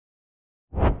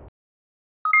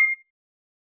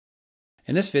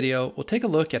In this video, we'll take a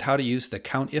look at how to use the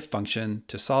COUNTIF function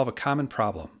to solve a common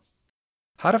problem.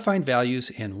 How to find values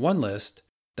in one list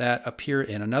that appear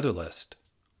in another list.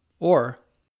 Or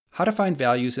how to find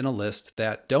values in a list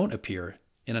that don't appear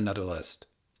in another list.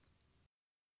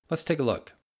 Let's take a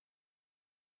look.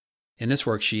 In this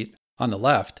worksheet, on the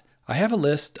left, I have a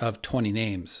list of 20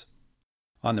 names.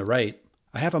 On the right,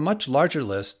 I have a much larger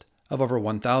list of over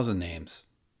 1,000 names.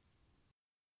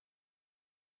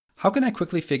 How can I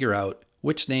quickly figure out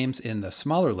which names in the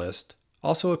smaller list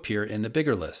also appear in the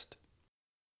bigger list?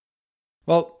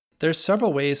 Well, there's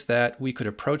several ways that we could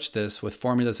approach this with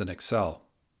formulas in Excel.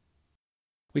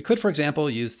 We could, for example,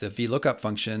 use the VLOOKUP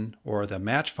function or the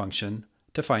match function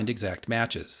to find exact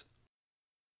matches.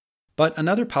 But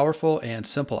another powerful and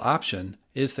simple option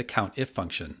is the COUNTIF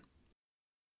function.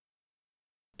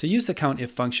 To use the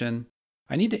COUNTIF function,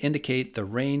 I need to indicate the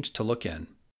range to look in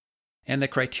and the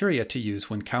criteria to use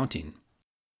when counting.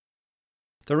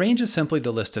 The range is simply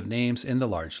the list of names in the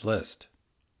large list.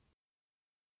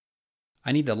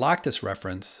 I need to lock this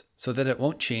reference so that it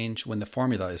won't change when the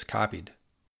formula is copied.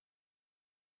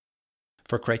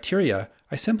 For criteria,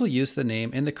 I simply use the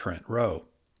name in the current row.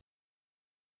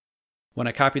 When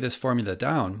I copy this formula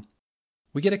down,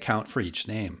 we get a count for each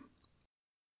name.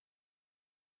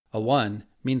 A 1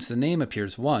 means the name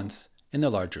appears once in the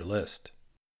larger list.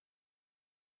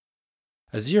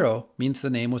 A 0 means the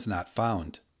name was not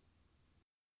found.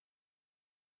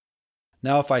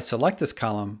 Now if I select this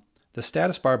column, the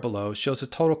status bar below shows a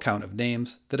total count of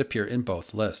names that appear in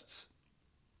both lists.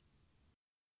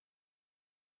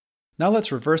 Now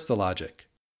let's reverse the logic.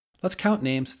 Let's count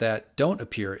names that don't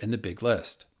appear in the big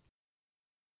list.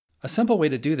 A simple way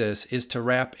to do this is to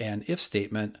wrap an if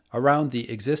statement around the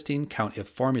existing COUNTIF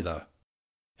formula,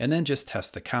 and then just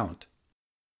test the count.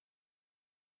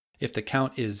 If the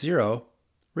count is 0,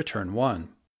 return 1.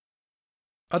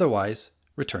 Otherwise,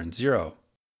 return 0.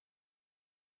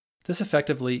 This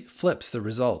effectively flips the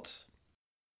results.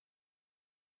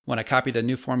 When I copy the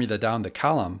new formula down the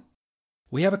column,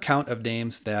 we have a count of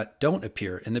names that don't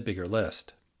appear in the bigger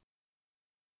list.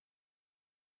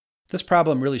 This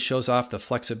problem really shows off the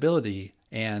flexibility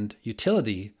and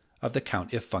utility of the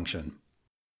COUNTIF function.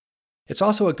 It's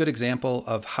also a good example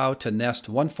of how to nest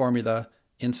one formula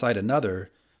inside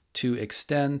another to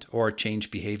extend or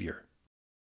change behavior.